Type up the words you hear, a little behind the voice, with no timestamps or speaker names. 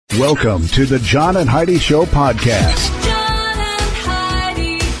Welcome to the John and Heidi Show podcast. John and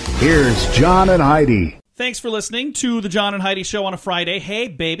Heidi. Here's John and Heidi. Thanks for listening to the John and Heidi Show on a Friday. Hey,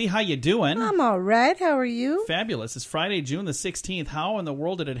 baby, how you doing? I'm all right. How are you? Fabulous. It's Friday, June the 16th. How in the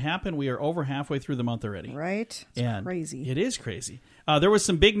world did it happen? We are over halfway through the month already. Right? It's crazy. It is crazy. There was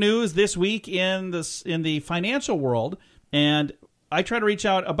some big news this week in the financial world, and I try to reach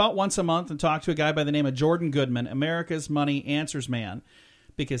out about once a month and talk to a guy by the name of Jordan Goodman, America's Money Answers Man,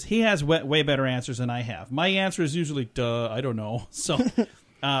 because he has way better answers than I have. My answer is usually, duh, I don't know. So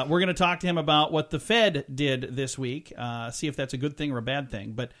we're going to talk to him about what the Fed did this week, see if that's a good thing or a bad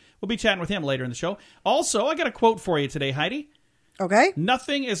thing. But we'll be chatting with him later in the show. Also, I got a quote for you today, Heidi. Okay.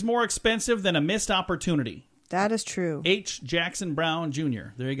 Nothing is more expensive than a missed opportunity. That is true. H. Jackson Brown Jr.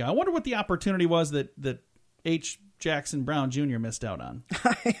 There you go. I wonder what the opportunity was that H. Jackson Brown Jr. missed out on.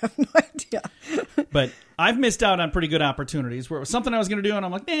 I have no idea. But I've missed out on pretty good opportunities where it was something I was going to do, and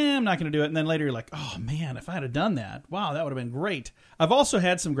I'm like, I'm not going to do it. And then later you're like, oh, man, if I had done that, wow, that would have been great. I've also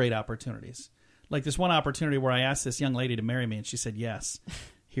had some great opportunities. Like this one opportunity where I asked this young lady to marry me, and she said yes.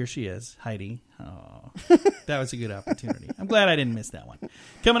 Here she is, Heidi. Oh, that was a good opportunity. I'm glad I didn't miss that one.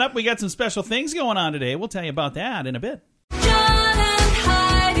 Coming up, we got some special things going on today. We'll tell you about that in a bit. John and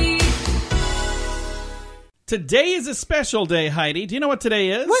Heidi. Today is a special day, Heidi. Do you know what today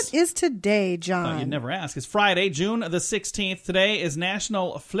is? What is today, John? You'd never ask. It's Friday, June the 16th. Today is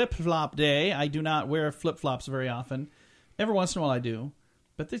National Flip-Flop Day. I do not wear flip-flops very often. Every once in a while I do.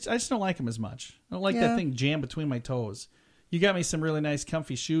 But I just don't like them as much. I don't like that thing jammed between my toes. You got me some really nice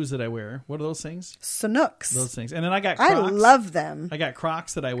comfy shoes that I wear. What are those things? Sanooks. Those things. And then I got Crocs. I love them. I got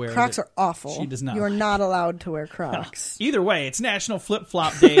Crocs that I wear. Crocs are awful. She does not. You're not allowed to wear Crocs. Either way, it's National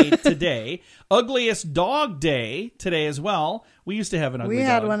Flip-Flop Day today. Ugliest Dog Day today as well. We used to have an ugly dog. We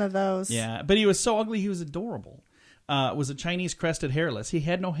had one of those. Yeah, but he was so ugly he was adorable. Was a Chinese crested hairless. He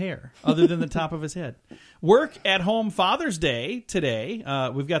had no hair other than the top of his head. Work at home Father's Day today.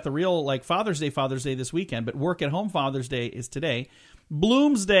 We've got the real Father's Day this weekend, but work at home Father's Day is today.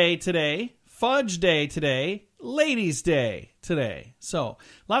 Bloom's Day today. Fudge Day today. Ladies' Day today. So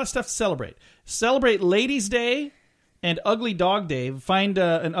a lot of stuff to celebrate. Celebrate Ladies' Day and Ugly Dog Day. Find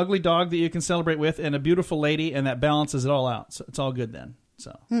an ugly dog that you can celebrate with and a beautiful lady, and that balances it all out. So it's all good then.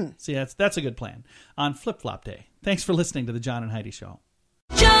 So see, that's a good plan on Flip-Flop Day. Thanks for listening to the John and Heidi Show.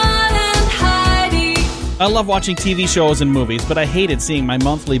 John and Heidi. I love watching TV shows and movies, but I hated seeing my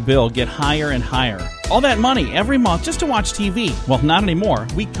monthly bill get higher and higher. All that money every month just to watch TV. Well, not anymore.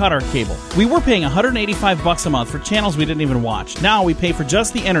 We cut our cable. We were paying $185 a month for channels we didn't even watch. Now we pay for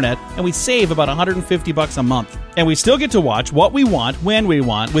just the internet, and we save about $150 a month. And we still get to watch what we want, when we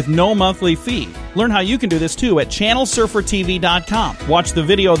want, with no monthly fee. Learn how you can do this too at channelsurfertv.com. Watch the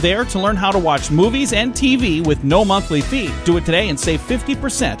video there to learn how to watch movies and TV with no monthly fee. Do it today and save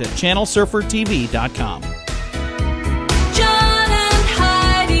 50% at channelsurfertv.com. John and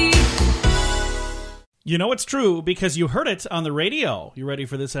Heidi. You know it's true because you heard it on the radio. You ready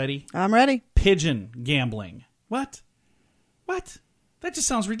for this, Heidi? I'm ready. Pigeon gambling. What? That just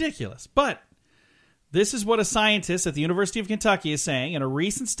sounds ridiculous. But this is what a scientist at the University of Kentucky is saying in a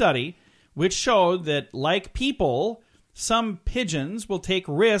recent study, which showed that, like people, some pigeons will take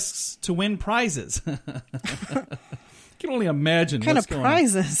risks to win prizes. I can only imagine What kind what's of going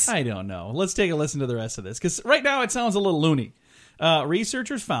prizes? on. I don't know. Let's take a listen to the rest of this, because right now it sounds a little loony.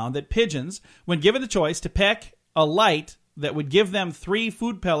 Researchers found that pigeons, when given the choice to peck a light that would give them 3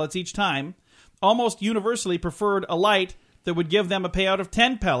 food pellets each time, almost universally preferred a light that would give them a payout of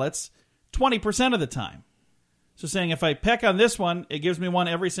 10 pellets 20% of the time. So saying if I peck on this one, it gives me one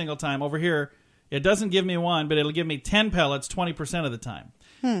every single time. Over here, it doesn't give me one, but it'll give me 10 pellets 20% of the time.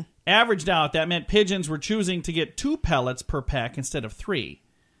 Averaged out, that meant pigeons were choosing to get 2 pellets per peck instead of 3.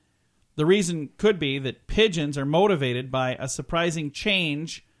 The reason could be that pigeons are motivated by a surprising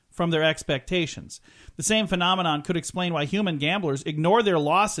change from their expectations. The same phenomenon could explain why human gamblers ignore their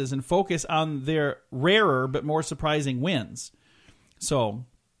losses and focus on their rarer but more surprising wins. So,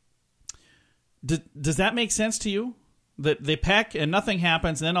 does that make sense to you? That they peck and nothing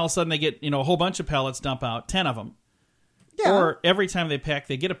happens, and then all of a sudden they get a whole bunch of pellets dump out, 10 of them. Yeah. Or every time they peck,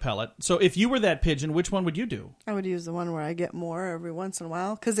 they get a pellet. So if you were that pigeon, which one would you do? I would use the one where I get more every once in a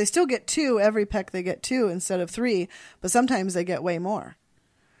while, because they still get 2 every peck. They get 2 instead of 3, but sometimes they get way more.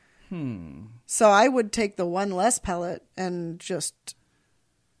 So I would take the one less pellet and just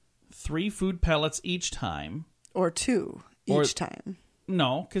 3 food pellets each time. Or 2 each time.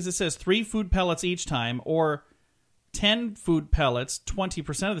 No, because it says 3 food pellets each time, or 10 food pellets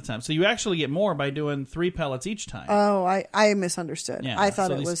 20% of the time. So you actually get more by doing 3 pellets each time. Oh, I misunderstood. Yeah, I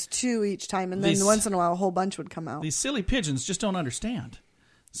thought so it was 2 each time, and then once in a while a whole bunch would come out. These silly pigeons just don't understand.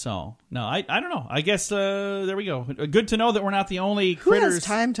 So, no, I don't know. I guess there we go. Good to know that we're not the only Who critters. has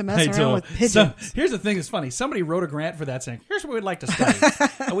time to I mess around know. with pigeons? So, here's the thing that's funny. Somebody wrote a grant for that saying, here's what we'd like to study.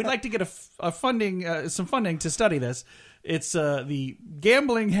 We'd like to get some funding to study this. It's the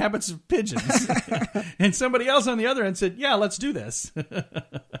gambling habits of pigeons. And somebody else on the other end said, yeah, let's do this.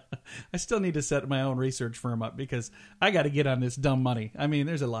 I still need to set my own research firm up because I got to get on this dumb money. I mean,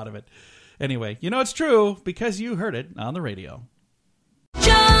 there's a lot of it. Anyway, you know it's true because you heard it on the radio.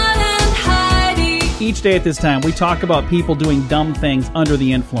 John and Heidi. Each day at this time, we talk about people doing dumb things under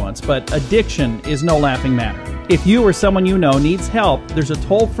the influence, but addiction is no laughing matter. If you or someone you know needs help, there's a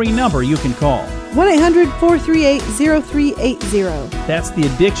toll-free number you can call. 1-800-438-0380. That's the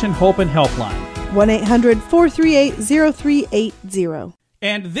Addiction Hope and Helpline. 1-800-438-0380.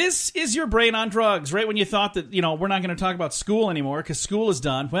 And this is your brain on drugs. Right when you thought that, we're not going to talk about school anymore because school is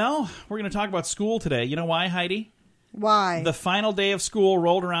done. Well, we're going to talk about school today. You know why, Heidi? Why? The final day of school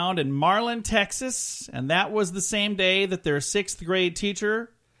rolled around in Marlin, Texas, and that was the same day that their 6th grade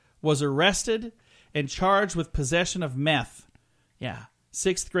teacher was arrested and charged with possession of meth. Yeah,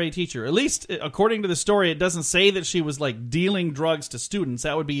 6th grade teacher. At least, according to the story, it doesn't say that she was, dealing drugs to students.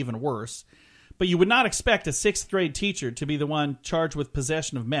 That would be even worse. But you would not expect a 6th grade teacher to be the one charged with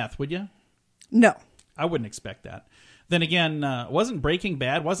possession of meth, would you? No. I wouldn't expect that. Then again, wasn't Breaking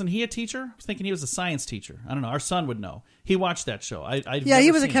Bad, wasn't he a teacher? I was thinking he was a science teacher. I don't know. Our son would know. He watched that show. Yeah,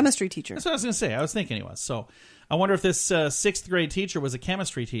 he was a chemistry teacher. That's what I was going to say. I was thinking he was. So I wonder if this 6th grade teacher was a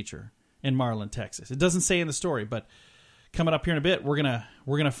chemistry teacher in Marlin, Texas. It doesn't say in the story, but coming up here in a bit, we're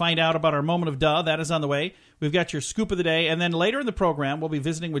gonna find out about our moment of duh. That is on the way. We've got your scoop of the day, and then later in the program, we'll be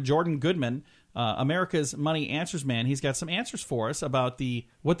visiting with Jordan Goodman, America's Money Answers Man. He's got some answers for us about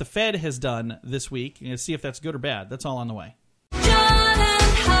what the Fed has done this week, and see if that's good or bad. That's all on the way. John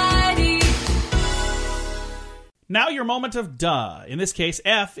and Heidi. Now your moment of duh. In this case,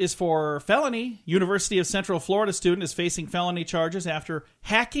 F is for felony. University of Central Florida student is facing felony charges after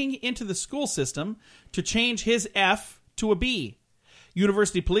hacking into the school system to change his F to a B.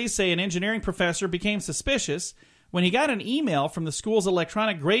 University police say an engineering professor became suspicious when he got an email from the school's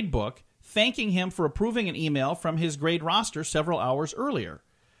electronic grade book thanking him for approving an email from his grade roster several hours earlier,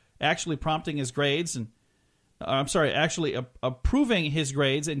 actually prompting his grades and approving his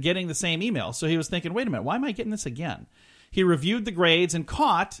grades and getting the same email. So he was thinking, wait a minute, why am I getting this again? He reviewed the grades and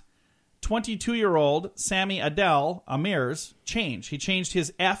caught 22-year-old Sami Adel Amir's change. He changed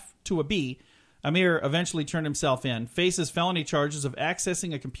his F to a B. Amir eventually turned himself in, faces felony charges of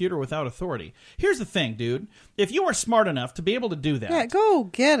accessing a computer without authority. Here's the thing, dude. If you are smart enough to be able to do that, Yeah, go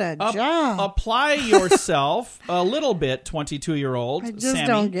get a job. apply yourself a little bit, 22-year-old I just Sammy,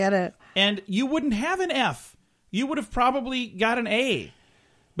 don't get it. and you wouldn't have an F. You would have probably got an A.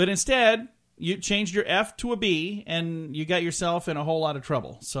 But instead, you changed your F to a B, and you got yourself in a whole lot of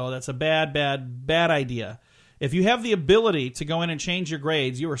trouble. So that's a bad, bad, bad idea. If you have the ability to go in and change your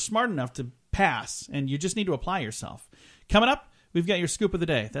grades, you are smart enough to pass, and you just need to apply yourself. Coming up, we've got your scoop of the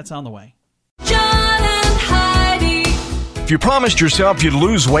day. That's on the way. John and Heidi. If you promised yourself you'd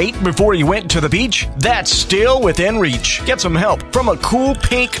lose weight before you went to the beach, that's still within reach. Get some help from a cool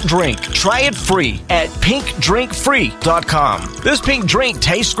pink drink. Try it free at pinkdrinkfree.com. This pink drink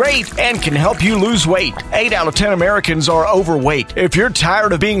tastes great and can help you lose weight. 8 out of 10 Americans are overweight. If you're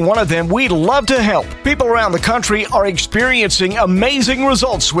tired of being one of them, we'd love to help. People around the country are experiencing amazing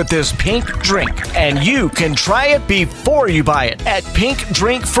results with this pink drink, and you can try it before you buy it at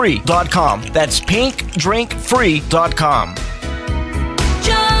pinkdrinkfree.com. That's pinkdrinkfree.com.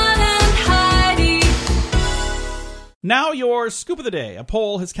 John and Heidi. Now your scoop of the day. A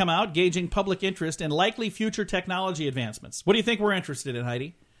poll has come out gauging public interest in likely future technology advancements. What do you think we're interested in, Heidi?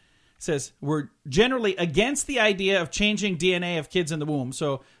 It says we're generally against the idea of changing DNA of kids in the womb.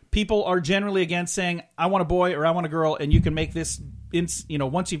 So people are generally against saying, I want a boy or I want a girl, and you can make this,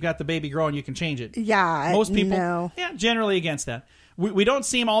 once you've got the baby growing, you can change it. Yeah, Most people, no. generally against that. We don't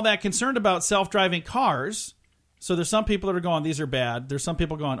seem all that concerned about self-driving cars. So there's some people that are going, these are bad. There's some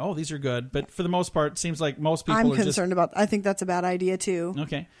people going, oh, these are good. But for the most part, it seems like most people I'm are concerned about. I think that's a bad idea too.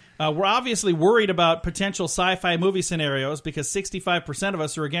 Okay. We're obviously worried about potential sci-fi movie scenarios because 65% of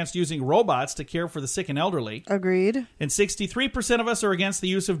us are against using robots to care for the sick and elderly. Agreed. And 63% of us are against the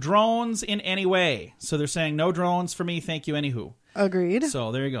use of drones in any way. So they're saying, no drones for me, thank you, anywho. Agreed.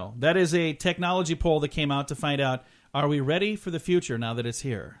 So there you go. That is a technology poll that came out to find out, are we ready for the future now that it's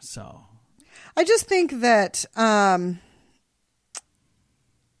here? So I just think that I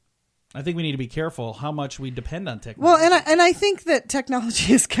think we need to be careful how much we depend on technology. well, and I think that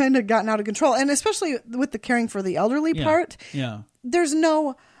technology has kind of gotten out of control, and especially with the caring for the elderly part. Yeah. There's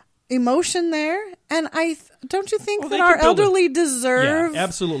no emotion there, and don't you think they that our could build elderly deserve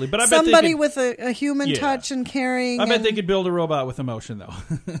absolutely. But I bet somebody with a human Yeah. touch and caring? I bet they could build a robot with emotion, though.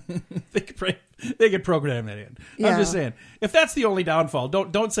 they could program that in. Yeah. I'm just saying, if that's the only downfall,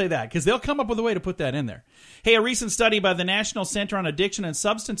 don't say that, because they'll come up with a way to put that in there. Hey, a recent study by the National Center on Addiction and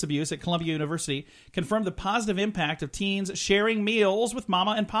Substance Abuse at Columbia University confirmed the positive impact of teens sharing meals with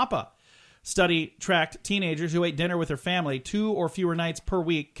mama and papa. Study tracked teenagers who ate dinner with their family 2 or fewer nights per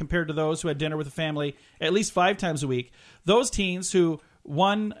week compared to those who had dinner with the family at least 5 times a week. Those teens were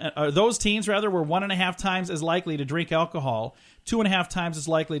 1.5 times as likely to drink alcohol, 2.5 times as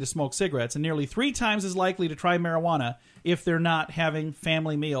likely to smoke cigarettes, and nearly 3 times as likely to try marijuana if they're not having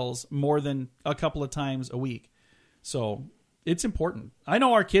family meals more than a couple of times a week. So it's important. I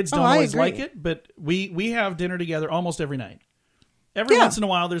know our kids don't always like it, but we have dinner together almost every night. Every once in a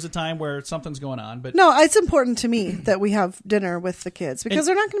while, there's a time where something's going on. But no, it's important to me that we have dinner with the kids because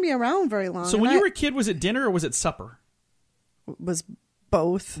they're not going to be around very long. So when you were a kid, was it dinner or was it supper? Was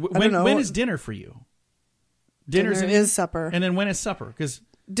both. I don't know. When is dinner for you? Dinner is supper. And then when is supper? Because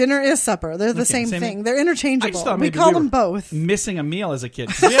dinner is supper. They're the same thing. They're interchangeable. I just thought we maybe call were them both. Missing a meal as a kid.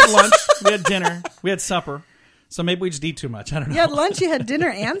 'Cause we had lunch, we had dinner, we had supper. So maybe we just eat too much. I don't know. You had lunch, you had dinner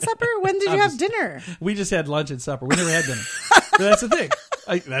and supper? When did you have dinner? We just had lunch and supper. We never had dinner. But that's the thing.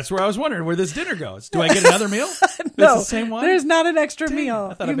 That's where I was wondering where this dinner goes. Do I get another meal? No, it's the same one? There's not an extra meal.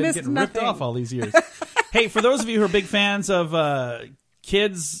 I thought You I've been missed getting nothing. ripped off all these years. Hey, for those of you who are big fans of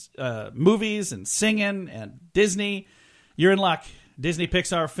kids, movies and singing and Disney, you're in luck. Disney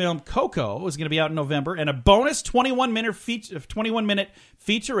Pixar film Coco is going to be out in November, and a bonus 21-minute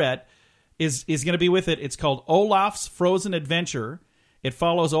featurette is going to be with it. It's called Olaf's Frozen Adventure. It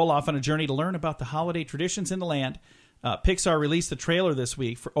follows Olaf on a journey to learn about the holiday traditions in the land. Pixar released the trailer this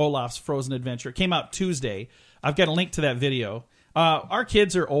week for Olaf's Frozen Adventure. It came out Tuesday. I've got a link to that video. Our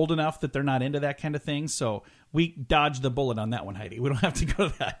kids are old enough that they're not into that kind of thing, so we dodged the bullet on that one, Heidi. We don't have to go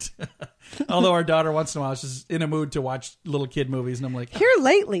to that. Although our daughter, once in a while, she's in a mood to watch little kid movies, and I'm like... Here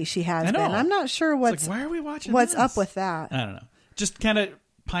lately she has I know. been. I'm not sure what's, why are we watching what's this? up with that. I don't know. Just kind of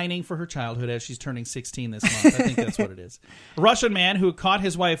pining for her childhood as she's turning 16 this month. I think that's what it is. A Russian man who caught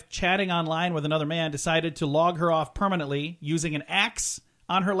his wife chatting online with another man decided to log her off permanently using an axe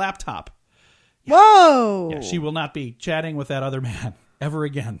on her laptop. Whoa! Yeah, she will not be chatting with that other man ever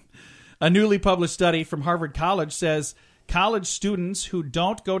again. A newly published study from Harvard College says college students who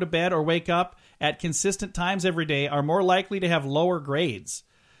don't go to bed or wake up at consistent times every day are more likely to have lower grades.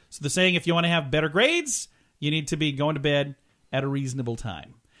 So they're saying if you want to have better grades, you need to be going to bed at a reasonable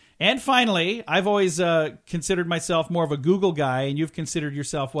time. And finally, I've always considered myself more of a Google guy, and you've considered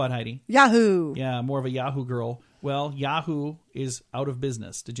yourself what, Heidi? Yahoo! Yeah, more of a Yahoo girl. Well, Yahoo is out of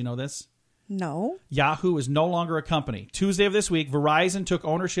business. Did you know this? No. Yahoo is no longer a company. Tuesday of this week, Verizon took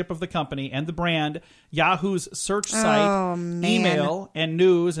ownership of the company and the brand. Yahoo's search site, email, and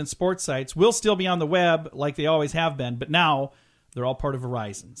news and sports sites will still be on the web like they always have been, but now they're all part of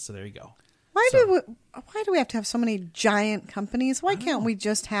Verizon. So there you go. Why do we have to have so many giant companies? Why can't we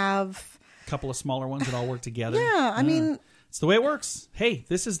just have A couple of smaller ones that all work together? Yeah, I mean... It's the way it works. Hey,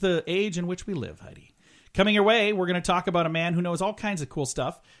 this is the age in which we live, Heidi. Coming your way, we're going to talk about a man who knows all kinds of cool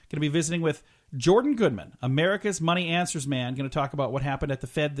stuff. Going to be visiting with Jordan Goodman, America's Money Answers man. Going to talk about what happened at the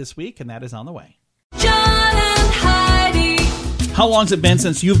Fed this week, and that is on the way. John and Heidi. How long's it been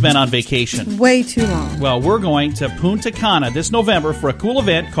since you've been on vacation? Way too long. Well, we're going to Punta Cana this November for a cool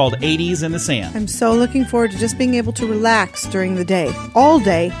event called 80s in the Sand. I'm so looking forward to just being able to relax during the day. All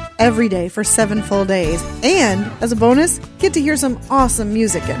day, every day for 7 full days. And, as a bonus, get to hear some awesome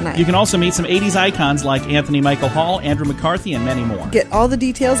music at night. You can also meet some 80s icons like Anthony Michael Hall, Andrew McCarthy, and many more. Get all the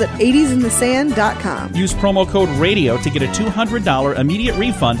details at 80sinthesand.com. Use promo code RADIO to get a $200 immediate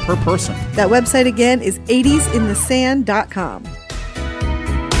refund per person. That website again is 80sinthesand.com.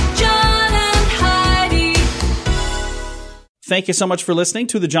 John and Heidi. Thank you so much for listening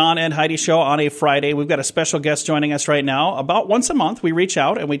to the John and Heidi Show on a Friday. We've got a special guest joining us right now. About once a month, we reach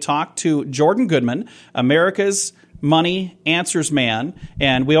out and we talk to Jordan Goodman, America's Money Answers man,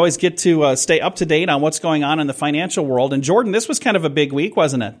 and we always get to stay up to date on what's going on in the financial world. And Jordan, this was kind of a big week,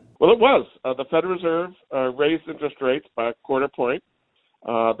 wasn't it? Well, it was. The Federal Reserve raised interest rates by a quarter point.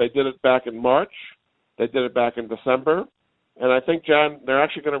 They did it back in March. They did it back in December. And I think, John, they're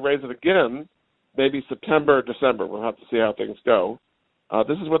actually going to raise it again, maybe September or December. We'll have to see how things go.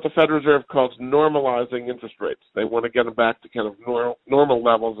 This is what the Federal Reserve calls normalizing interest rates. They want to get them back to kind of normal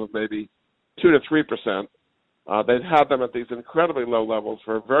levels of maybe 2 to 3%. They've had them at these incredibly low levels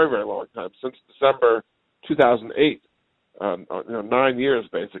for a very, very long time, since December 2008, 9 years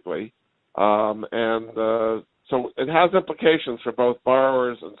basically. So So it has implications for both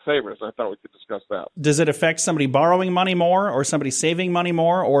borrowers and savers. I thought we could discuss that. Does it affect somebody borrowing money more or somebody saving money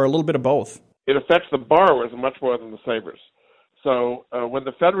more or a little bit of both? It affects the borrowers much more than the savers. So when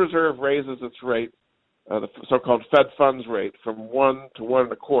the Fed Reserve raises its rate, the so-called Fed funds rate, from 1 to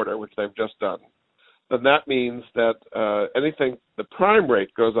 1.25, which they've just done, then that means that the prime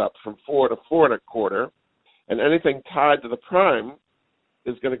rate goes up from 4 to 4.25, and anything tied to the prime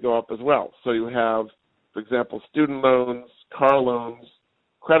is going to go up as well. So you have, for example, student loans, car loans,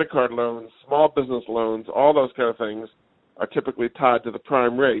 credit card loans, small business loans, all those kind of things are typically tied to the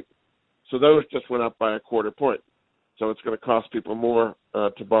prime rate. So those just went up by 0.25 point. So it's going to cost people more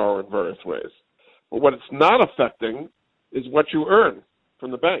to borrow in various ways. But what it's not affecting is what you earn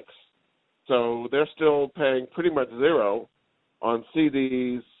from the banks. So they're still paying pretty much zero on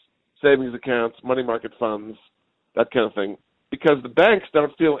CDs, savings accounts, money market funds, that kind of thing, because the banks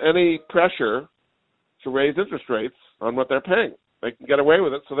don't feel any pressure to raise interest rates on what they're paying. They can get away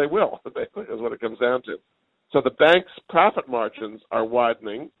with it, so they will, basically, is what it comes down to. So the banks' profit margins are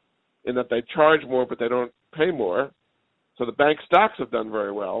widening in that they charge more, but they don't pay more. So the bank stocks have done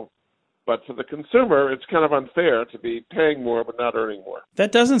very well. But for the consumer, it's kind of unfair to be paying more but not earning more.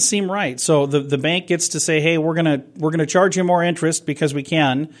 That doesn't seem right. So the bank gets to say, hey, we're gonna charge you more interest because we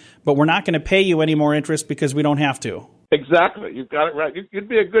can, but we're not going to pay you any more interest because we don't have to. Exactly. You've got it right. You'd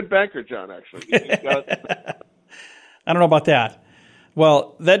be a good banker, John, actually. You've got it. I don't know about that.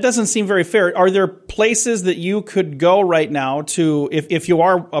 Well, that doesn't seem very fair. Are there places that you could go right now to, if you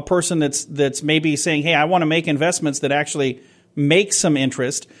are a person that's maybe saying, hey, I want to make investments that actually make some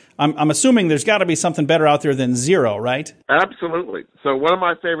interest? I'm assuming there's got to be something better out there than zero, right? Absolutely. So one of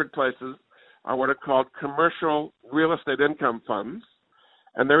my favorite places are what are called commercial real estate income funds.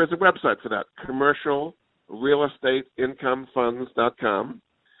 And there is a website for that, commercialrealestateincomefunds.com.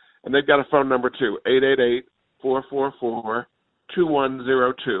 And they've got a phone number too,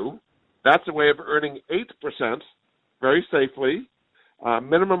 888-444-2102. That's a way of earning 8% very safely.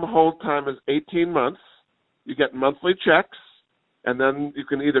 Minimum hold time is 18 months. You get monthly checks, and then you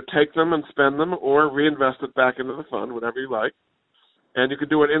can either take them and spend them or reinvest it back into the fund, whatever you like. And you can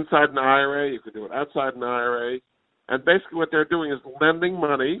do it inside an IRA. You can do it outside an IRA. And basically what they're doing is lending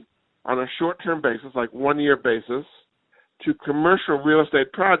money on a short-term basis, like one-year basis, to commercial real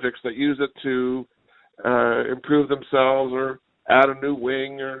estate projects that use it to improve themselves or add a new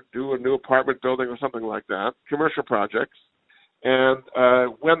wing or do a new apartment building or something like that, commercial projects. And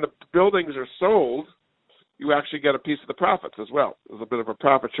when the buildings are sold, you actually get a piece of the profits as well. There's a bit of a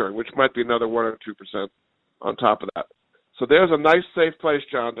profit sharing, which might be another 1 or 2% on top of that. So there's a nice, safe place,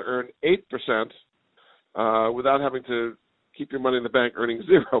 John, to earn 8% without having to keep your money in the bank earning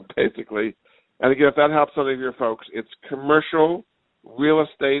zero, basically. And again, if that helps any of your folks, it's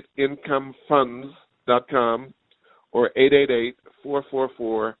commercialrealestateincomefunds.com or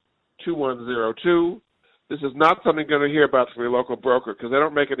 888-444-2102. This is not something you're going to hear about from your local broker because they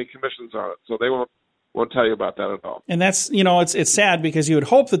don't make any commissions on it, so they won't tell you about that at all. And that's, it's sad because you would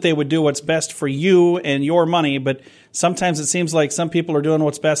hope that they would do what's best for you and your money, but sometimes it seems like some people are doing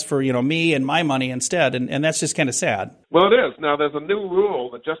what's best for, me and my money instead, and that's just kind of sad. Well, it is. Now, there's a new rule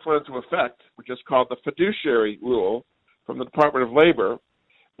that just went into effect, which is called the fiduciary rule from the Department of Labor,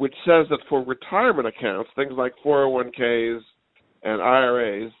 which says that for retirement accounts, things like 401ks and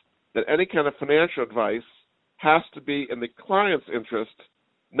IRAs, that any kind of financial advice has to be in the client's interest,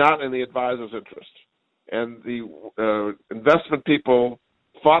 not in the advisor's interest. And the investment people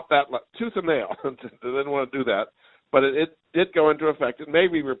fought that tooth and nail. They didn't want to do that. But it did go into effect. It may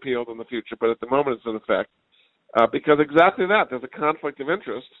be repealed in the future, but at the moment it's in effect. Because exactly that, there's a conflict of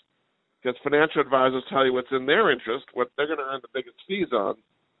interest, because financial advisors tell you what's in their interest, what they're going to earn the biggest fees on,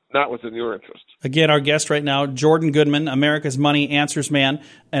 not what's in your interest. Again, our guest right now, Jordan Goodman, America's Money Answers Man.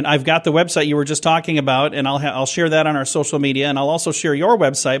 And I've got the website you were just talking about, and I'll share that on our social media, and I'll also share your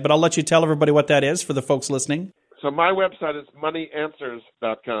website, but I'll let you tell everybody what that is for the folks listening. So my website is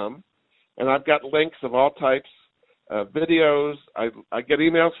moneyanswers.com, and I've got links of all types, videos. I get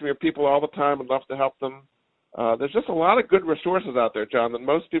emails from your people all the time and love to help them. There's just a lot of good resources out there, John, that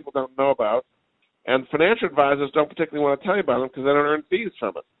most people don't know about, and financial advisors don't particularly want to tell you about them because they don't earn fees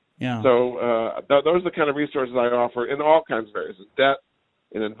from it. Yeah. So those are the kind of resources I offer in all kinds of areas, in debt,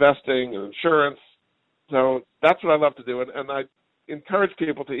 in investing, in insurance. So that's what I love to do, and I encourage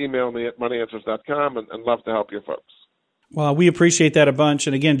people to email me at moneyanswers.com and love to help your folks. Well, we appreciate that a bunch.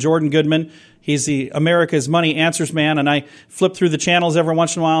 And again, Jordan Goodman, he's the America's Money Answers Man, and I flip through the channels every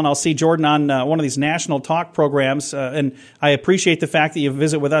once in a while, and I'll see Jordan on one of these national talk programs, and I appreciate the fact that you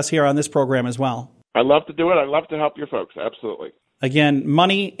visit with us here on this program as well. I love to do it. I love to help your folks, absolutely. Again,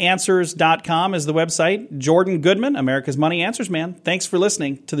 moneyanswers.com is the website. Jordan Goodman, America's Money Answers Man. Thanks for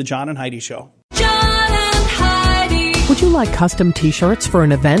listening to The John and Heidi Show. John and Heidi. Would you like custom t-shirts for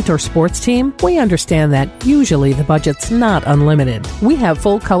an event or sports team? We understand that usually the budget's not unlimited. We have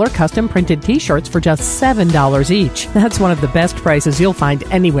full-color custom printed t-shirts for just $7 each. That's one of the best prices you'll find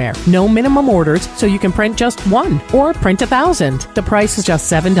anywhere. No minimum orders, so you can print just one or print 1,000. The price is just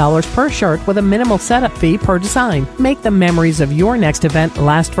 $7 per shirt with a minimal setup fee per design. Make the memories of your next event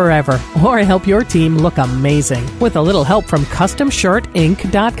last forever or help your team look amazing with a little help from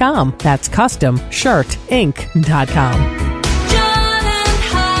CustomShirtInc.com. That's CustomShirtInc.com. John and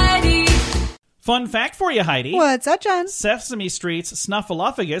Heidi. Fun fact for you, Heidi. What's that, John? Sesame Street's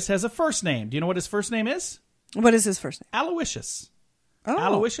Snuffleupagus has a first name. Do you know what his first name is? What is his first name? Aloysius. Oh.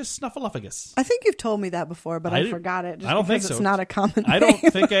 Aloysius Snuffleupagus. I think you've told me that before, but I didn't- forgot it. Just I don't think because so. It's not a common I name.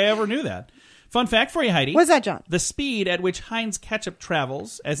 don't think I ever knew that. Fun fact for you, Heidi. What's that, John? The speed at which Heinz ketchup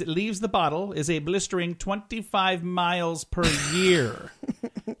travels as it leaves the bottle is a blistering 25 miles per year.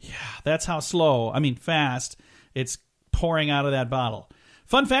 Yeah, that's how fast it's pouring out of that bottle.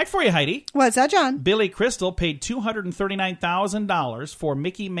 Fun fact for you, Heidi. What's that, John? Billy Crystal paid $239,000 for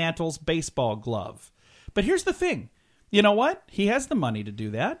Mickey Mantle's baseball glove. But here's the thing. You know what? He has the money to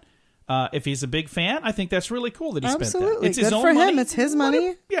do that. If he's a big fan, I think that's really cool that he spent that. Absolutely. It's his Good own for him. money. It's his Let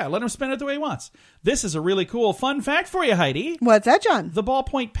money. let him spend it the way he wants. This is a really cool fun fact for you, Heidi. What's that, John? The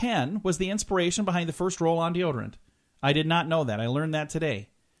ballpoint pen was the inspiration behind the first roll-on deodorant. I did not know that. I learned that today.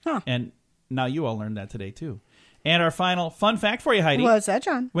 Huh. And now you all learned that today, too. And our final fun fact for you, Heidi. What's that,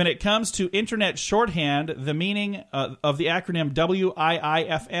 John? When it comes to internet shorthand, the meaning of the acronym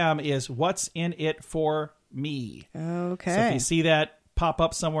WIIFM is what's in it for me. Okay. So if you see that pop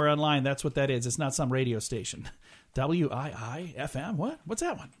up somewhere online, that's what that is. It's not some radio station. WIIFM? What? What's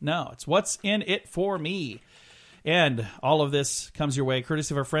that one? No, it's what's in it for me. And all of this comes your way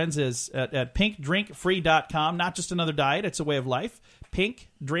courtesy of our friends is at pinkdrinkfree.com. Not just another diet, it's a way of life.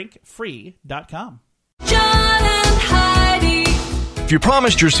 pinkdrinkfree.com. John and Heidi. If you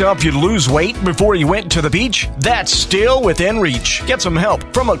promised yourself you'd lose weight before you went to the beach, that's still within reach. Get some help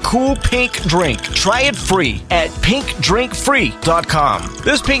from a cool pink drink. Try it free at pinkdrinkfree.com.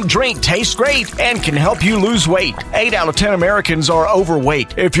 This pink drink tastes great and can help you lose weight. 8 out of 10 Americans are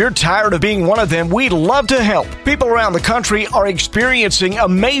overweight. If you're tired of being one of them, we'd love to help. People around the country are experiencing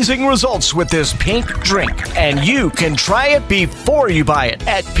amazing results with this pink drink, and you can try it before you buy it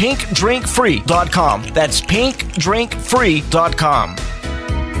at pinkdrinkfree.com. That's pinkdrinkfree.com.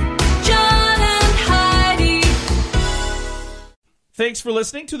 John and Heidi. Thanks for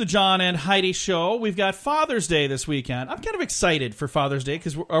listening to the John and Heidi Show. We've got Father's Day this weekend. I'm kind of excited for Father's Day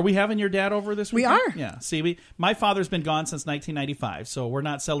because are we having your dad over this We weekend? are. Yeah. See, my father's been gone since 1995, so we're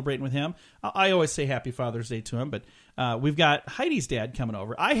not celebrating with him. I always say Happy Father's Day to him, but we've got Heidi's dad coming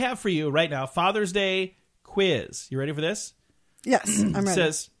over. I have for you right now Father's Day quiz. You ready for this? Yes, I'm It ready.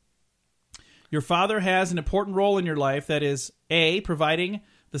 says, your father has an important role in your life that is A, providing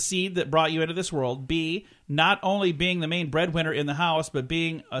the seed that brought you into this world, B, not only being the main breadwinner in the house, but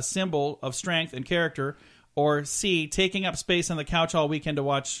being a symbol of strength and character, or C, taking up space on the couch all weekend to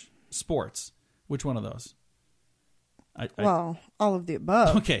watch sports. Which one of those? Well, all of the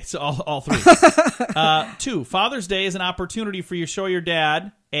above. Okay, so all three. 2, Father's Day is an opportunity for you to show your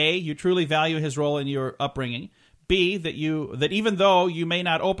dad, A, you truly value his role in your upbringing, B, that even though you may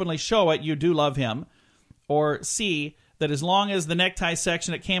not openly show it, you do love him, or C, that as long as the necktie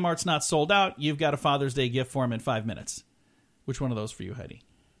section at Kmart's not sold out, you've got a Father's Day gift for him in 5 minutes. Which one of those for you, Heidi?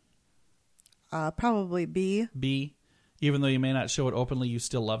 Probably B. B, even though you may not show it openly, you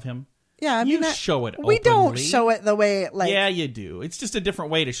still love him? Yeah, I You mean, show it We don't openly. show it the way Yeah, you do. It's just a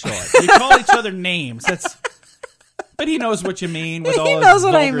different way to show it. You call each other names. But he knows what you mean with all He those knows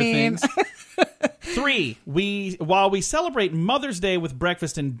what I vulgar mean. things. 3, while we celebrate Mother's Day with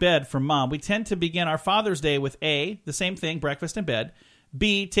breakfast in bed for Mom, we tend to begin our Father's Day with A, the same thing, breakfast in bed,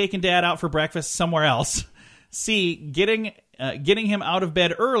 B, taking Dad out for breakfast somewhere else, C, getting him out of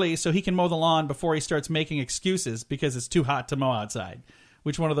bed early so he can mow the lawn before he starts making excuses because it's too hot to mow outside.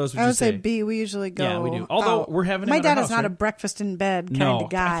 Which one of those would I you would say say? B. We usually go. Yeah, we do. Although out. we're having him my at dad our is house, not a right? breakfast in bed kind No,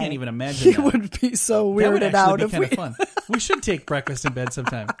 of guy. I can't even imagine He that. would be so That would weirded actually out be if kind we. of fun. We should take breakfast in bed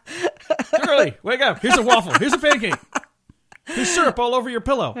sometime. Early, wake up. Here's a waffle. Here's a pancake. Here's syrup all over your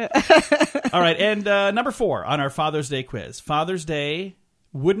pillow. All right, and number 4 on our Father's Day quiz. Father's Day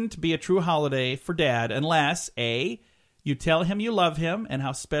wouldn't be a true holiday for Dad unless A, you tell him you love him and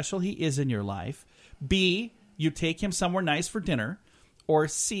how special he is in your life, B, you take him somewhere nice for dinner, or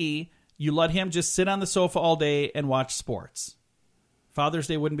C, you let him just sit on the sofa all day and watch sports. Father's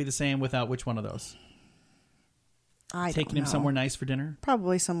Day wouldn't be the same without which one of those? Taking him somewhere nice for dinner?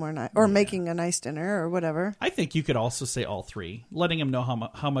 Probably somewhere nice. Or making a nice dinner or whatever. I think you could also say all three, letting him know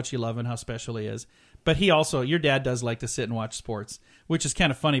how much you love and how special he is. But he also, your dad does like to sit and watch sports, which is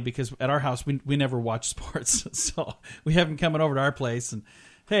kind of funny because at our house, we never watch sports. So we have him coming over to our place and,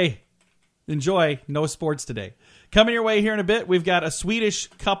 hey, enjoy. No sports today. Coming your way here in a bit, we've got a Swedish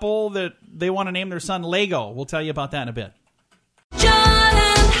couple that they want to name their son Lego. We'll tell you about that in a bit. John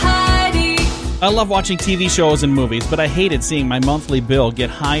and Heidi. I love watching TV shows and movies, but I hated seeing my monthly bill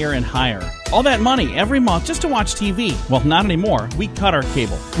get higher and higher. All that money every month just to watch TV. Well, not anymore. We cut our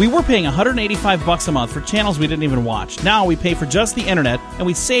cable. We were paying $185 a month for channels we didn't even watch. Now we pay for just the internet, and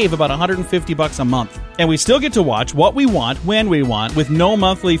we save about $150 a month. And we still get to watch what we want, when we want, with no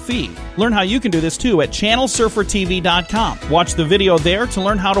monthly fee. Learn how you can do this too at channelsurfertv.com. Watch the video there to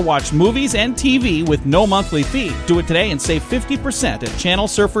learn how to watch movies and TV with no monthly fee. Do it today and save 50% at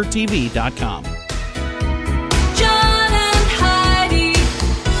channelsurfertv.com. John and Heidi.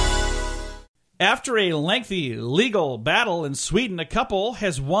 After a lengthy legal battle in Sweden, a couple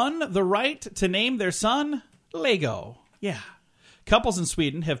has won the right to name their son Lego. Yeah. Couples in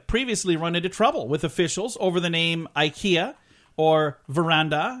Sweden have previously run into trouble with officials over the name IKEA or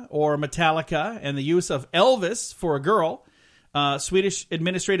Veranda or Metallica and the use of Elvis for a girl. Swedish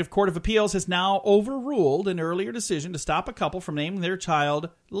Administrative Court of Appeals has now overruled an earlier decision to stop a couple from naming their child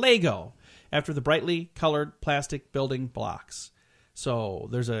Lego after the brightly colored plastic building blocks. So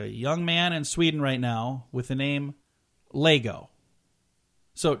there's a young man in Sweden right now with the name Lego.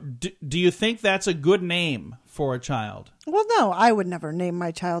 So do you think that's a good name for a child? Well, no, I would never name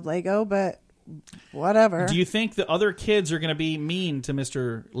my child Lego, but whatever. Do you think the other kids are going to be mean to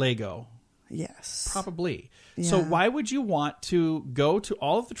Mr. Lego? Yes. Probably. Yeah. So why would you want to go to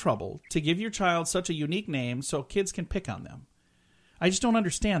all of the trouble to give your child such a unique name so kids can pick on them? I just don't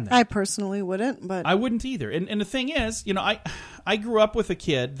understand that. I personally wouldn't, but I wouldn't either. And the thing is, you know, I grew up with a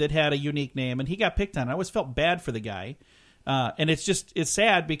kid that had a unique name, and he got picked on. I always felt bad for the guy. And it's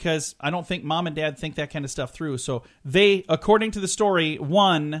sad because I don't think mom and dad think that kind of stuff through. So they, according to the story,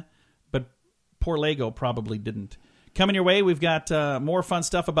 won, but poor Lego probably didn't. Coming your way, we've got more fun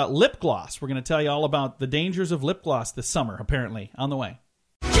stuff about lip gloss. We're going to tell you all about the dangers of lip gloss this summer, apparently, on the way.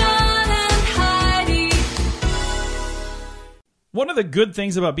 John and Heidi. One of the good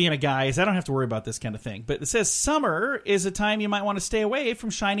things about being a guy is I don't have to worry about this kind of thing. But it says summer is a time you might want to stay away from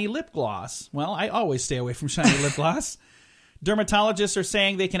shiny lip gloss. Well, I always stay away from shiny lip gloss. Dermatologists are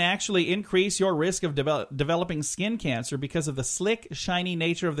saying they can actually increase your risk of developing skin cancer because of the slick, shiny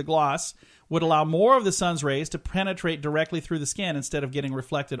nature of the gloss would allow more of the sun's rays to penetrate directly through the skin instead of getting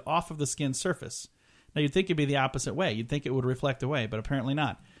reflected off of the skin's surface. Now, you'd think it'd be the opposite way. You'd think it would reflect away, but apparently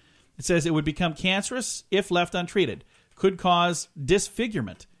not. It says it would become cancerous if left untreated, could cause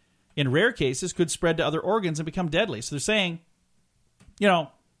disfigurement. In rare cases, could spread to other organs and become deadly. So they're saying, you know,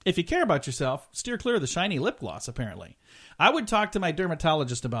 if you care about yourself, steer clear of the shiny lip gloss, apparently. I would talk to my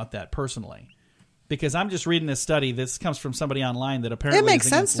dermatologist about that personally, because I'm just reading this study. This comes from somebody online that apparently it makes is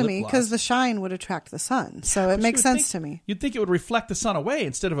sense against to lip me gloss. because the shine would attract the sun. So it But makes you would sense to me. You'd think it would reflect the sun away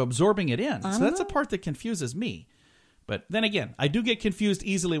instead of absorbing it in. So don't that's a know. part that confuses me. But then again, I do get confused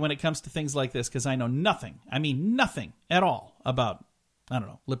easily when it comes to things like this because I know nothing. I mean nothing at all about, I don't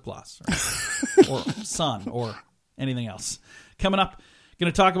know, lip gloss or sun or anything else. Coming up,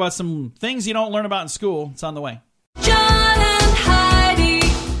 going to talk about some things you don't learn about in school. It's on the way. John and Heidi.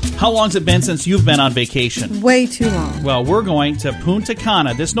 How long's it been since you've been on vacation? Way too long. Well, we're going to Punta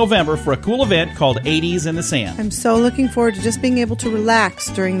Cana this November for a cool event called 80s in the Sand. I'm so looking forward to just being able to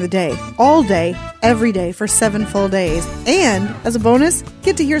relax during the day. All day, every day for 7 full days. And, as a bonus,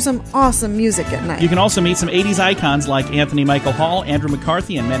 get to hear some awesome music at night. You can also meet some 80s icons like Anthony Michael Hall, Andrew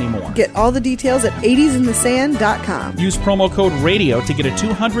McCarthy, and many more. Get all the details at 80sinthesand.com. Use promo code RADIO to get a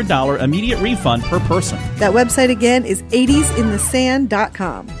 $200 immediate refund per person. That website again is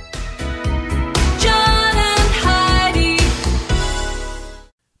 80sinthesand.com. John and Heidi.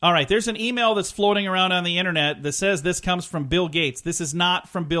 All right, there's an email that's floating around on the internet that says this comes from Bill Gates. This is not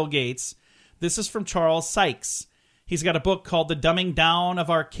from Bill Gates. This is from Charles Sykes. He's got a book called The Dumbing Down of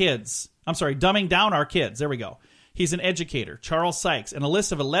Our Kids. I'm sorry, Dumbing Down Our Kids. There we go. He's an educator, Charles Sykes, and a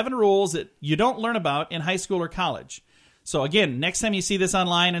list of 11 rules that you don't learn about in high school or college. So again, next time you see this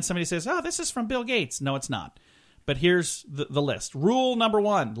online and somebody says, oh, this is from Bill Gates. No, it's not. But here's the list. Rule number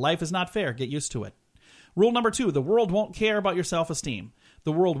 1, life is not fair. Get used to it. Rule number 2, the world won't care about your self-esteem.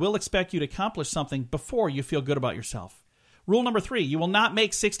 The world will expect you to accomplish something before you feel good about yourself. Rule number 3, you will not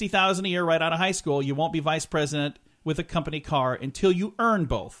make $60,000 a year right out of high school. You won't be vice president with a company car until you earn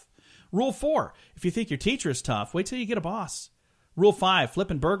both. Rule 4, if you think your teacher is tough, wait till you get a boss. Rule 5,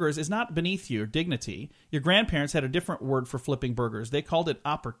 flipping burgers is not beneath your dignity. Your grandparents had a different word for flipping burgers. They called it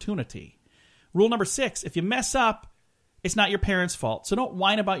opportunity. Rule number 6, if you mess up, it's not your parents' fault. So don't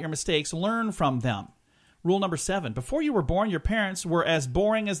whine about your mistakes. Learn from them. Rule number 7, before you were born, your parents were as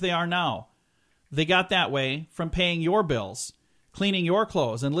boring as they are now. They got that way from paying your bills, cleaning your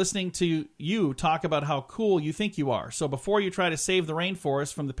clothes, and listening to you talk about how cool you think you are. So before you try to save the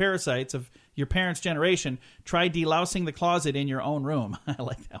rainforest from the parasites of your parents' generation, try delousing the closet in your own room. I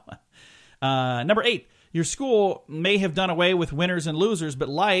like that one. Number 8, your school may have done away with winners and losers, but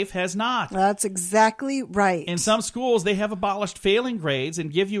life has not. That's exactly right. In some schools, they have abolished failing grades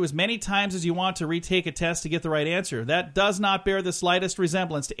and give you as many times as you want to retake a test to get the right answer. That does not bear the slightest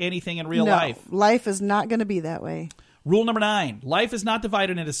resemblance to anything in real life. Life is not going to be that way. Rule number 9, life is not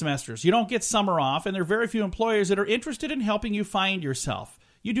divided into semesters. You don't get summer off, and there are very few employers that are interested in helping you find yourself.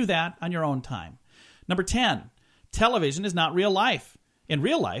 You do that on your own time. Number 10, television is not real life. In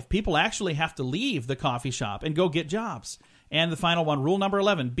real life, people actually have to leave the coffee shop and go get jobs. And the final one, rule number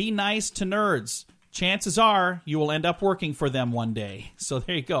 11, be nice to nerds. Chances are you will end up working for them one day. So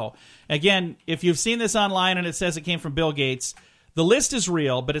there you go. Again, if you've seen this online and it says it came from Bill Gates, the list is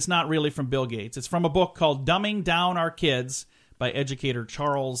real, but it's not really from Bill Gates. It's from a book called Dumbing Down Our Kids by educator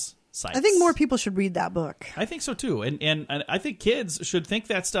Charles Sykes. I think more people should read that book. I think so too. And I think kids should think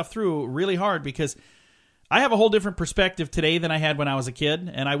that stuff through really hard, because I have a whole different perspective today than I had when I was a kid,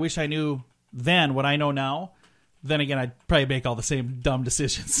 and I wish I knew then what I know now. Then again, I'd probably make all the same dumb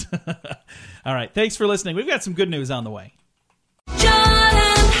decisions. All right, thanks for listening. We've got some good news on the way. John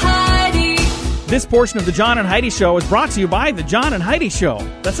and Heidi. This portion of the John and Heidi Show is brought to you by the John and Heidi Show.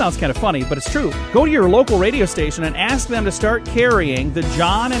 That sounds kind of funny, but it's true. Go to your local radio station and ask them to start carrying the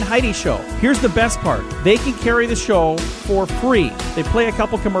John and Heidi Show. Here's the best part. They can carry the show for free. They play a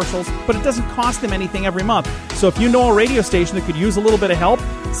couple commercials, but it doesn't cost them anything every month. So if you know a radio station that could use a little bit of help,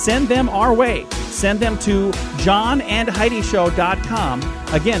 send them our way. Send them to johnandheidishow.com.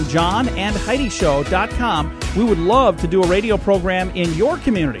 Again, johnandheidishow.com. We would love to do a radio program in your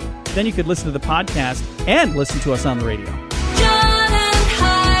community. Then you could listen to the podcast and listen to us on the radio. John and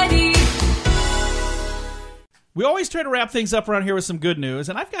Heidi. We always try to wrap things up around here with some good news,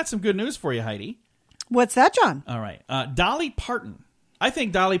 and I've got some good news for you, Heidi. What's that, John? All right. Dolly Parton. I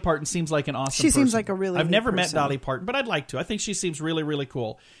think Dolly Parton seems like an awesome person. She seems like a really I've neat never met person. Dolly Parton, but I'd like to. I think she seems really, really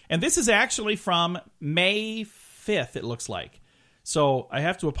cool. And this is actually from May 5th, it looks like. So I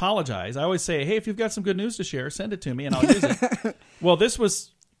have to apologize. I always say, hey, if you've got some good news to share, send it to me and I'll use it. Well, it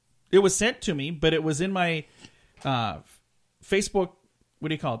was sent to me, but it was in my Facebook, what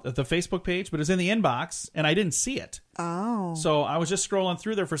do you call it? The Facebook page, but it was in the inbox, and I didn't see it. Oh. So I was just scrolling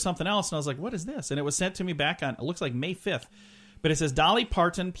through there for something else, and I was like, what is this? And it was sent to me back on, it looks like May 5th. But it says, Dolly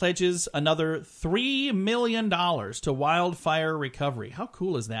Parton pledges another $3 million to wildfire recovery. How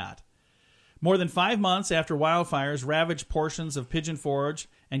cool is that? More than 5 months after wildfires ravaged portions of Pigeon Forge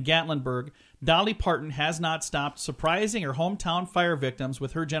and Gatlinburg, Dolly Parton has not stopped surprising her hometown fire victims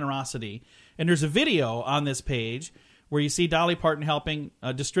with her generosity. And there's a video on this page where you see Dolly Parton helping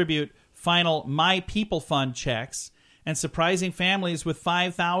distribute final My People Fund checks and surprising families with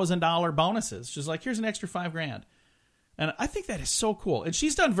 $5,000 bonuses. She's like, here's an extra $5,000. And I think that is so cool. And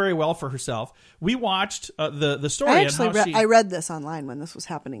she's done very well for herself. We watched the story. I read this online when this was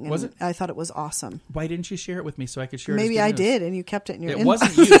happening. And Was it? I thought it was awesome. Why didn't you share it with me so I could share it? Maybe as I good news? did, and you kept it in your It inbox.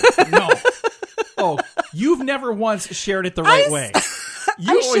 wasn't you. No. Oh, you've never once shared it the right way.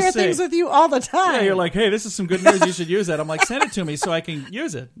 You I always share say, things with you all the time. yeah, you're like, hey, this is some good news. You should use that. I'm like, send it to me so I can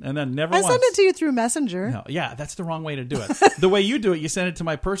use it. And then never I once. send it to you through Messenger. No, yeah, that's the wrong way to do it. The way you do it, you send it to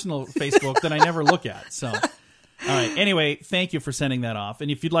my personal Facebook that I never look at. So, all right. Anyway, thank you for sending that off.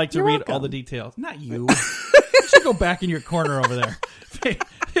 And if you'd like to You're read welcome. all the details, not you. You should go back in your corner over there.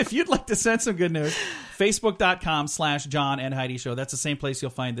 If you'd like to send some good news, Facebook.com/John and Heidi Show. That's the same place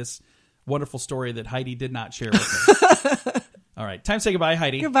you'll find this wonderful story that Heidi did not share with me. All right. Time to say goodbye,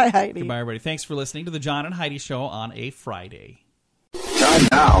 Heidi. Goodbye, Heidi. Goodbye, everybody. Thanks for listening to the John and Heidi Show on a Friday. Time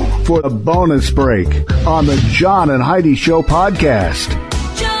now for a bonus break on the John and Heidi Show podcast.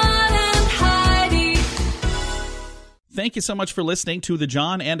 John and Heidi. Thank you so much for listening to the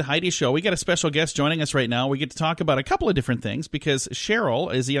John and Heidi Show. We got a special guest joining us right now. We get to talk about a couple of different things because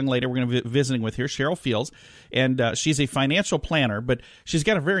Cheryl is a young lady we're going to be visiting with here, Cheryl Fields, and she's a financial planner, but she's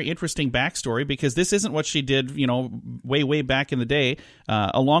got a very interesting backstory because this isn't what she did, way, way back in the day.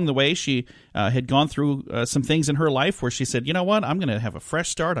 Along the way, she had gone through some things in her life where she said, you know what, I'm going to have a fresh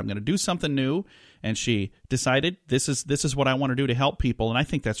start. I'm going to do something new. and she decided this is what I want to do to help people, and I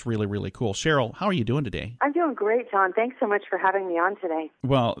think that's really, really cool. Cheryl, how are you doing today? I'm doing great, John. Thanks so much for having me on today.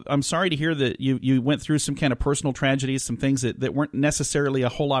 Well, I'm sorry to hear that you went through some kind of personal tragedies, some things that weren't necessarily a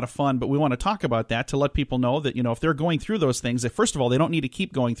whole lot of fun, but we want to talk about that to let people know that, if they're going through those things, that first of all, they don't need to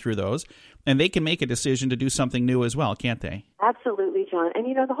keep going through those, and they can make a decision to do something new as well, can't they? Absolutely, John. And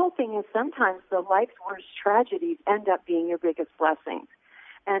the whole thing is sometimes the life's worst tragedies end up being your biggest blessings.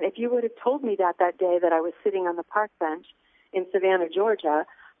 And if you would have told me that day that I was sitting on the park bench in Savannah, Georgia,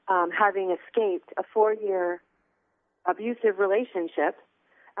 having escaped a 4-year abusive relationship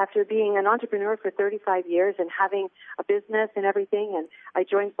after being an entrepreneur for 35 years and having a business and everything, and I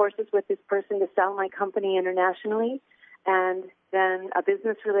joined forces with this person to sell my company internationally, and then a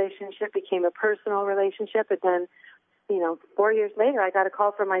business relationship became a personal relationship, and then 4 years later, I got a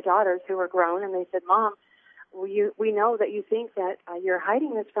call from my daughters who were grown, and they said, "Mom, we know that you think that you're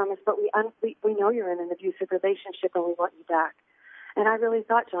hiding this from us, but we know you're in an abusive relationship, and we want you back." And I really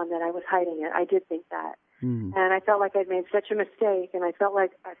thought, John, that I was hiding it. I did think that. And I felt like I'd made such a mistake, and I felt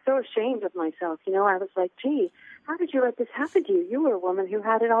like I was so ashamed of myself. I was like, gee, how did you let this happen to you? You were a woman who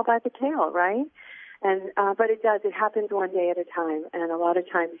had it all by the tail, right? And but it does. It happens one day at a time, and a lot of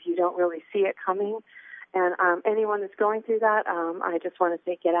times you don't really see it coming. And anyone that's going through that, I just want to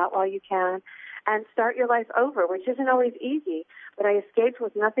say get out while you can and start your life over, which isn't always easy. But I escaped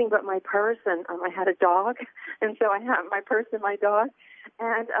with nothing but my purse, and I had a dog, and so I had my purse and my dog.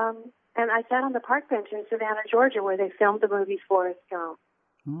 And I sat on the park bench in Savannah, Georgia, where they filmed the movie Forrest Gump.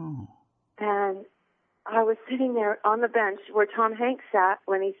 Oh. And I was sitting there on the bench where Tom Hanks sat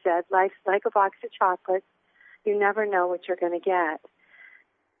when he said, "Life's like a box of chocolates. You never know what you're going to get."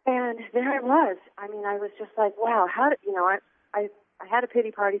 And there I was. I was just like, wow, I had a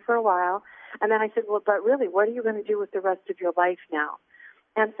pity party for a while. And then I said, well, but really, what are you going to do with the rest of your life now?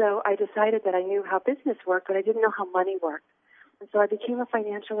 And so I decided that I knew how business worked, but I didn't know how money worked. And so I became a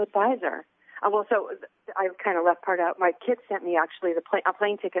financial advisor. So I kind of left part out. My kids sent me actually a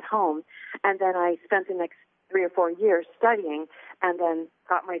plane ticket home, and then I spent the next 3 or 4 years studying, and then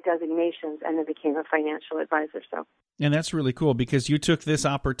got my designations, and then became a financial advisor. And that's really cool because you took this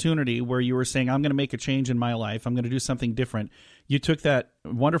opportunity where you were saying, I'm going to make a change in my life. I'm going to do something different. You took that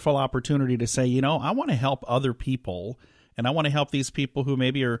wonderful opportunity to say, I want to help other people. And I want to help these people who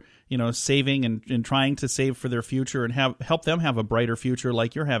maybe are, saving and trying to save for their future and help them have a brighter future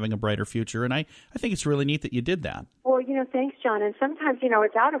like you're having a brighter future. And I think it's really neat that you did that. Well, thanks, John. And sometimes,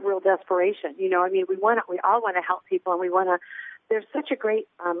 it's out of real desperation. We all want to help people, and there's such a great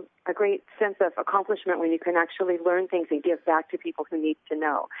sense of accomplishment when you can actually learn things and give back to people who need to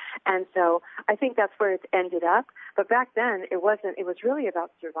know. And so I think that's where it's ended up. But back then it wasn't. It was really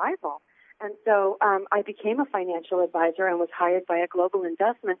about survival. And so I became a financial advisor and was hired by a global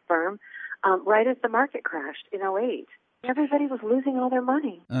investment firm right as the market crashed in '08. Everybody was losing all their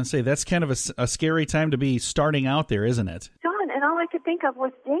money. I'd say that's kind of a scary time to be starting out there, isn't it? John, and all I could think of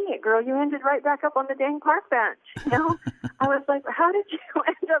was, dang it, girl, you ended right back up on the dang park bench. I was like, how did you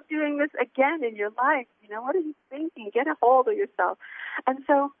end up doing this again in your life? What are you thinking? Get a hold of yourself. And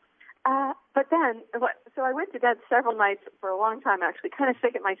so, so I went to bed several nights for a long time, actually, kind of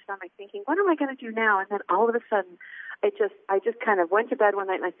sick at my stomach, thinking, what am I going to do now? And then all of a sudden, I just kind of went to bed one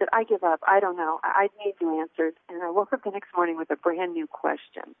night and I said, I give up. I don't know. I need new answers. And I woke up the next morning with a brand new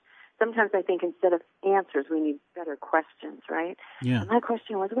question. Sometimes I think instead of answers, we need better questions, right? Yeah. And my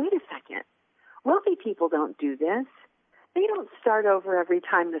question was, wait a second. Wealthy people don't do this. They don't start over every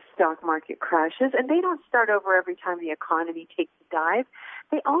time the stock market crashes, and they don't start over every time the economy takes a dive.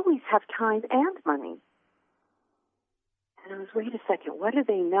 They always have time and money. And I was, wait a second, what do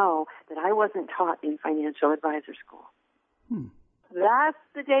they know that I wasn't taught in financial advisor school? That's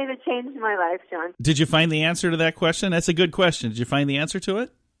the day that changed my life, John. Did you find the answer to that question? That's a good question. Did you find the answer to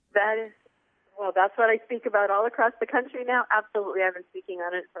it? That's what I speak about all across the country now. Absolutely. I've been speaking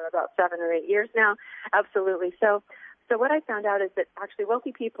on it for about 7 or 8 years now. Absolutely. So what I found out is that actually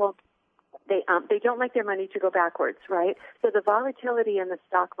wealthy people, they don't like their money to go backwards, right? So the volatility in the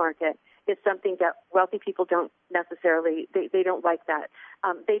stock market is something that wealthy people don't necessarily, they don't like that.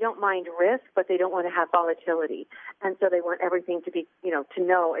 They don't mind risk, but they don't want to have volatility. And so they want everything to be, to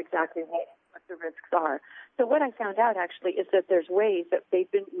know exactly what the risks are. So what I found out actually is that there's ways that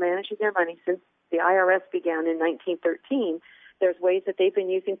they've been managing their money since the IRS began in 1913. There's ways that they've been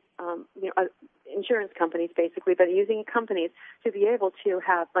using, insurance companies basically, but using companies to be able to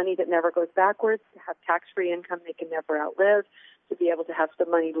have money that never goes backwards, to have tax-free income they can never outlive, to be able to have the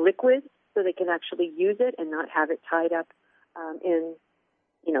money liquid so they can actually use it and not have it tied up in,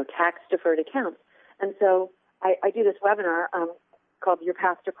 tax-deferred accounts. And so I do this webinar called Your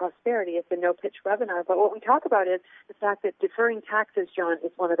Path to Prosperity. It's a no-pitch webinar. But what we talk about is the fact that deferring taxes, John,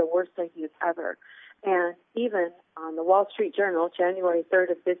 is one of the worst ideas ever. And even on the Wall Street Journal, January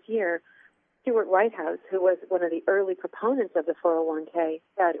 3rd of this year, Stuart Whitehouse, who was one of the early proponents of the 401k,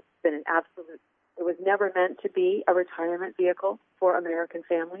 said it was never meant to be a retirement vehicle for American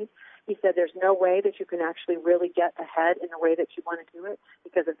families. He said there's no way that you can actually really get ahead in the way that you want to do it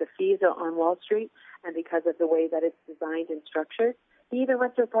because of the fees on Wall Street and because of the way that it's designed and structured. He even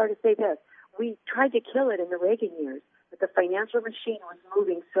went so far to say this: we tried to kill it in the Reagan years, but the financial machine was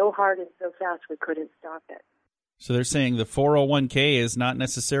moving so hard and so fast we couldn't stop it. So they're saying the 401k is not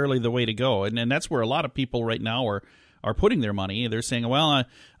necessarily the way to go. And that's where a lot of people right now are putting their money. They're saying, well,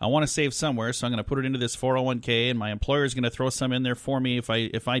 I want to save somewhere, so I'm going to put it into this 401k, and my employer is going to throw some in there for me.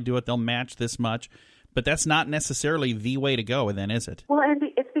 If I do it, they'll match this much. But that's not necessarily the way to go, then, is it? Well, and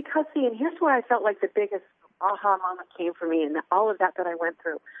it's because, and here's where I felt like the biggest aha moment came for me, and all of that I went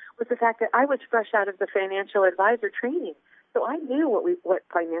through, was the fact that I was fresh out of the financial advisor training. So I knew what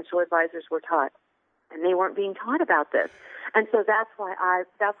financial advisors were taught, and they weren't being taught about this. And so that's why I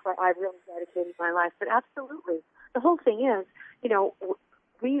really dedicated my life. But absolutely, the whole thing is,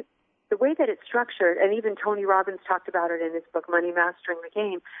 the way that it's structured, and even Tony Robbins talked about it in his book, Money Mastering the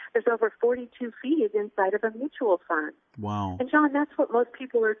Game, there's over 42 fees inside of a mutual fund. Wow. And John, that's what most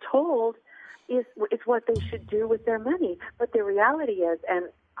people are told is what they should do with their money. But the reality is, and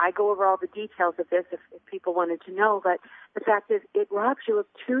I go over all the details of this if people wanted to know, but the fact is it robs you of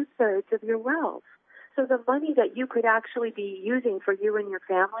 2/3 of your wealth. So the money that you could actually be using for you and your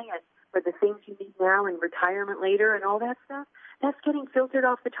family and for the things you need now and retirement later and all that stuff, that's getting filtered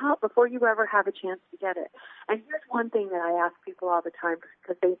off the top before you ever have a chance to get it. And here's one thing that I ask people all the time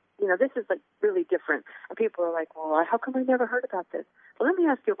because they, this is like really different. And people are like, well, how come I never heard about this? Well, let me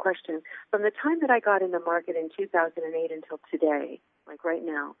ask you a question. From the time that I got in the market in 2008 until today, like right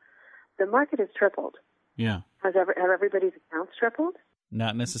now, the market has tripled. Yeah. Have everybody's accounts tripled?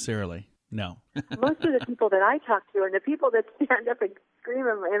 Not necessarily. No. Most of the people that I talk to and the people that stand up and scream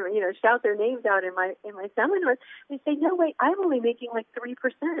and shout their names out in my seminars, they say, no, wait, I'm only making like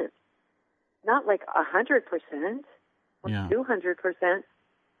 3%, not like 100% or 200%,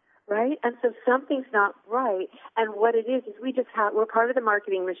 right? And so something's not right. And what it is we're part of the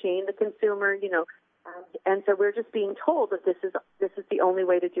marketing machine, the consumer, and so we're just being told that this is the only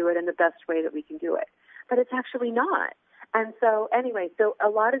way to do it and the best way that we can do it. But it's actually not. And so anyway, so a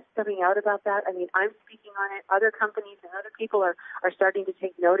lot is coming out about that. I mean, I'm speaking on it. Other companies and other people are starting to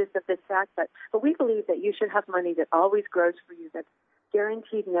take notice of this fact. But we believe that you should have money that always grows for you, that's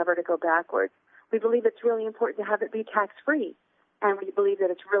guaranteed never to go backwards. We believe it's really important to have it be tax-free. And we believe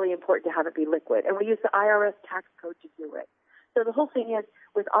that it's really important to have it be liquid. And we use the IRS tax code to do it. So the whole thing is,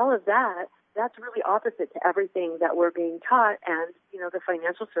 with all of that, that's really opposite to everything that we're being taught. And, the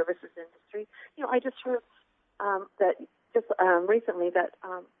financial services industry, I just heard that just recently that,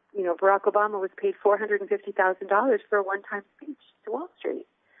 Barack Obama was paid $450,000 for a one-time speech to Wall Street.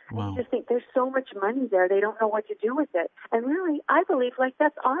 Wow. And you just think there's so much money there, they don't know what to do with it. And really, I believe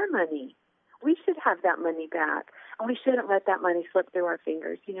that's our money. We should have that money back, and we shouldn't let that money slip through our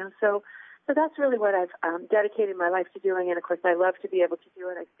fingers, So that's really what I've dedicated my life to doing, and of course I love to be able to do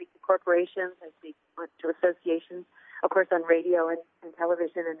it. I speak to corporations, I speak to associations, of course on radio and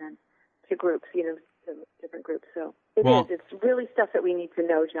television, and then to groups, to different groups. So it's really stuff that we need to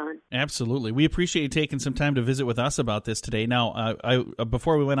know, John. Absolutely. We appreciate you taking some time to visit with us about this today. Now,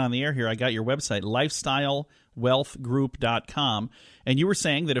 before we went on the air here, I got your website, lifestylewealthgroup.com, and you were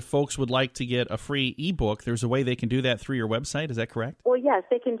saying that if folks would like to get a free ebook, there's a way they can do that through your website. Is that correct? Well, yes,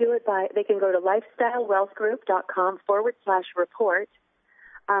 they can do it they can go to lifestylewealthgroup.com/report,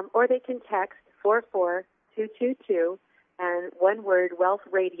 or they can text 44222 and one word, Wealth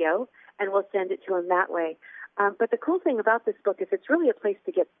Radio, and we'll send it to them that way. But the cool thing about this book is it's really a place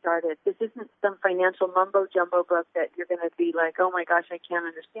to get started. This isn't some financial mumbo-jumbo book that you're going to be like, oh my gosh, I can't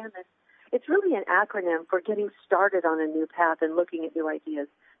understand this. It's really an acronym for getting started on a new path and looking at new ideas.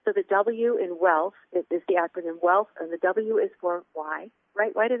 So the W in wealth is the acronym wealth, and the W is for why,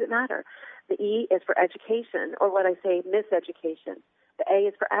 right? Why does it matter? The E is for education, or what I say, miseducation. The A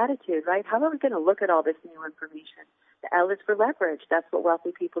is for attitude, right? How are we going to look at all this new information? The L is for leverage. That's what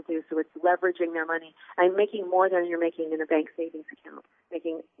wealthy people do. So it's leveraging their money and making more than you're making in a bank savings account,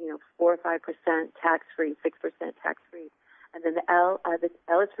 making 4 or 5% tax-free, 6% tax-free. And then the L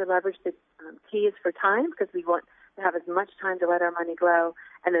is for leverage. The T is for time, because we want to have as much time to let our money grow.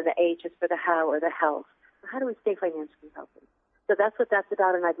 And then the H is for the how, or the health. So how do we stay financially healthy? So that's what that's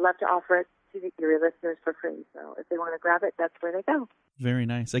about, and I'd love to offer it to your listeners for free. So if they want to grab it, that's where they go. Very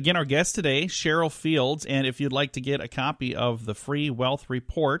nice. Again, our guest today, Cheryl Fields, and if you'd like to get a copy of the free wealth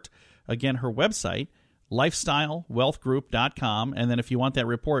report, again, her website, lifestylewealthgroup.com, and then if you want that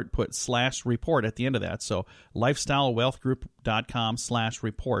report, put /report at the end of that. So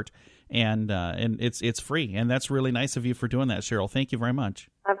lifestylewealthgroup.com/report, and it's free, and that's really nice of you for doing that, Cheryl. Thank you very much.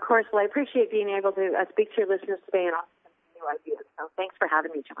 Of course. Well, I appreciate being able to speak to your listeners today and also some new ideas. So thanks for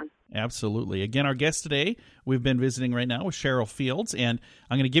having me, John. Absolutely. Again, our guest today, we've been visiting right now with Cheryl Fields, and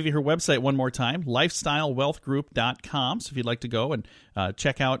I'm going to give you her website one more time, lifestylewealthgroup.com. So if you'd like to go and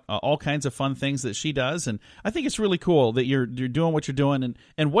check out all kinds of fun things that she does, and I think it's really cool that you're doing what you're doing,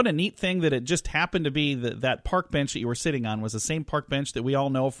 and what a neat thing that it just happened to be that park bench that you were sitting on was the same park bench that we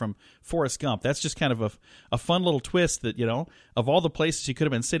all know from Forrest Gump. That's just kind of a fun little twist that, of all the places you could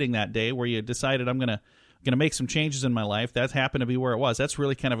have been sitting that day where you decided I'm going to make some changes in my life, that happened to be where it was. That's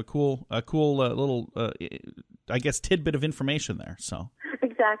really kind of a cool little, I guess, tidbit of information there. So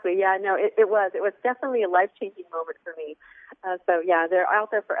exactly, yeah, no, it was definitely a life-changing moment for me. So yeah, they're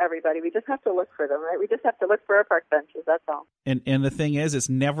out there for everybody. We just have to look for them, right? We just have to look for our park benches. That's all. And the thing is, it's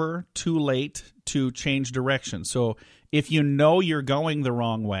never too late to change direction. So if you know you're going the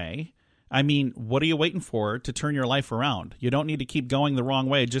wrong way, I mean, what are you waiting for to turn your life around? You don't need to keep going the wrong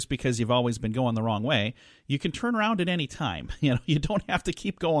way just because you've always been going the wrong way. You can turn around at any time. You don't have to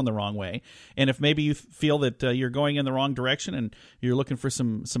keep going the wrong way. And if maybe you feel that you're going in the wrong direction and you're looking for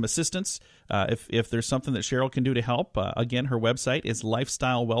some assistance, if there's something that Cheryl can do to help, again, her website is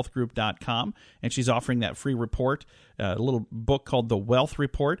lifestylewealthgroup.com, and she's offering that free report, a little book called The Wealth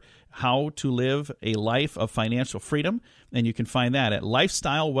Report, How to Live a Life of Financial Freedom, and you can find that at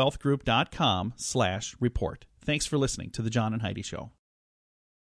lifestylewealthgroup.com/report. Thanks for listening to The John and Heidi Show.